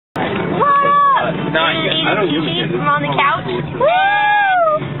Not you. I don't give a shit. I'm on the couch. Woo!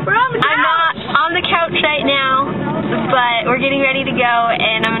 We're on the couch. I'm not on the couch right now, but we're getting ready to go,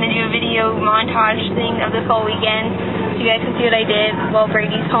 and I'm going to do a video montage thing of this whole weekend, so you guys can see what I did while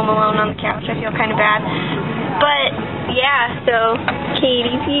Brady's home alone on the couch. I feel kind of bad. But, yeah, so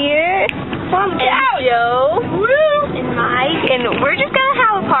Katie's here, and Joe, and Mike, and we're just going to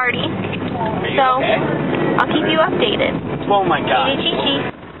have a party. So, I'll keep you updated. Oh my god.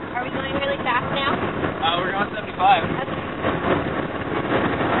 Chi-chi. Are we going really fast now? We're going 75.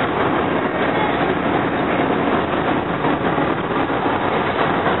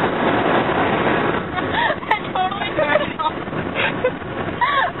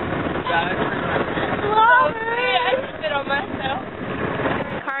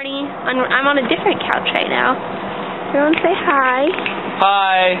 Kearney, I'm on a different couch right now. Everyone say hi.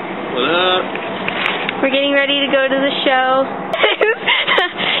 Hi. What up? We're getting ready to go to the show.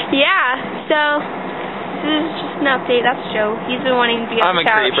 Yeah, so this is just an update. That's Joe. He's been wanting to be on the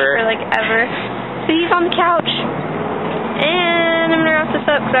couch for like ever. So he's on the couch. And I'm going to wrap this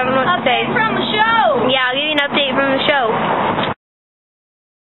up because I don't know what to say. Update from the show. Yeah, I'll give you an update from the show.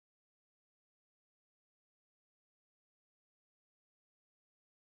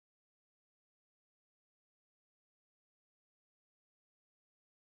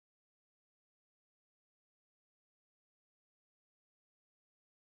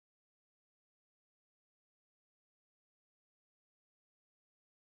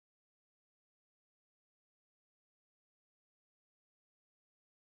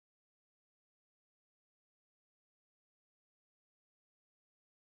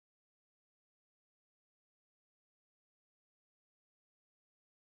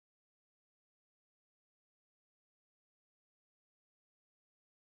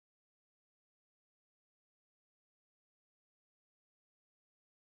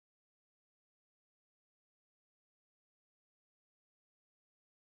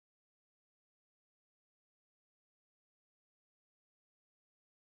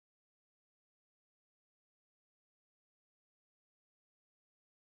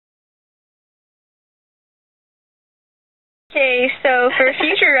 Okay, so for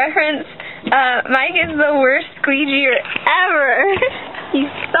future reference, Mike is the worst squeegeer ever. He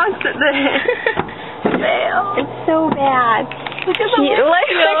sucks at this. Fail. It's so bad. Look at the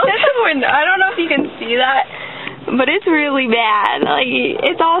window. I don't know if you can see that, but it's really bad. Like,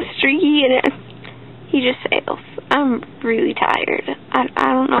 it's all streaky and he just fails. I'm really tired. I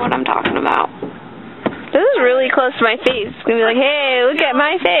don't know what I'm talking about. This is really close to my face. It's going to be like, hey, look at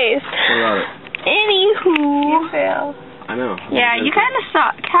my face. What about it? Anywho. You failed. I know. Yeah, you kind of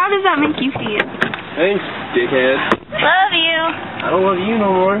suck. How does that make you feel? Thanks, dickhead. Love you. I don't love you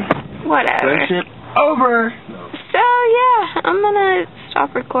no more. Whatever. Friendship over. So, yeah, I'm going to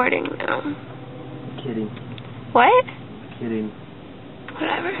stop recording now. Kidding. What? Kidding.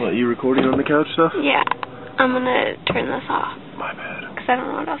 Whatever. What, you recording on the couch stuff? Yeah. I'm going to turn this off. My bad. Because I don't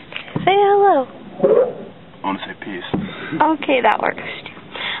know what else to say. Say hello. I want to say peace. Okay, that works too.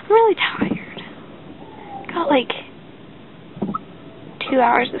 I'm really tired. Got like 2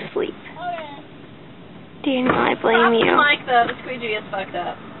 hours of sleep. Daniel, I blame you. Mike, though, the squeegee is fucked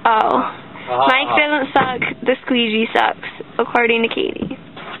up. Oh. Mike doesn't suck, the squeegee sucks, according to Katie.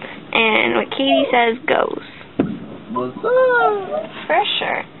 And what Katie says goes. What's up? For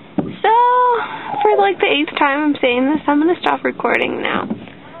sure. So, for like the 8th time I'm saying this, I'm going to stop recording now.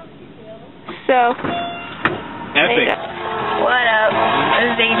 So. Epic. What up? This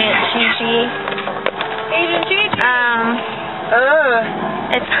is Agent Chi-Chi. Agent Chi-Chi.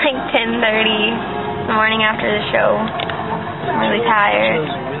 It's like 10:30 in the morning after the show. I'm really tired.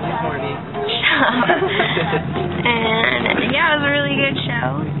 Really horny. And yeah, it was a really good show.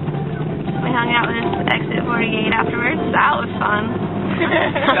 We hung out with Exit 48 afterwards. That was fun.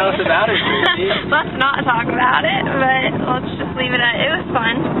 Tell us about it, Tracy. Let's not talk about it, but let's just leave it at it was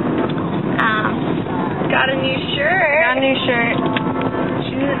fun. Got a new shirt.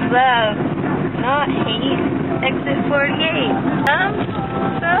 Choose love, not hate. Exit 48.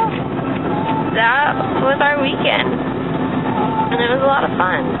 So that was our weekend, and it was a lot of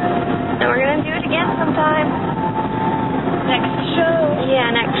fun. And we're gonna do it again sometime. Next show.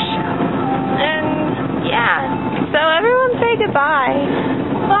 Yeah, next show. And yeah. So everyone say goodbye.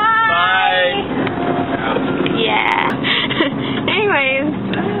 Bye. Yeah. Anyways,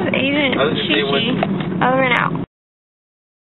 this is Agent Chi-Chi. Over and out.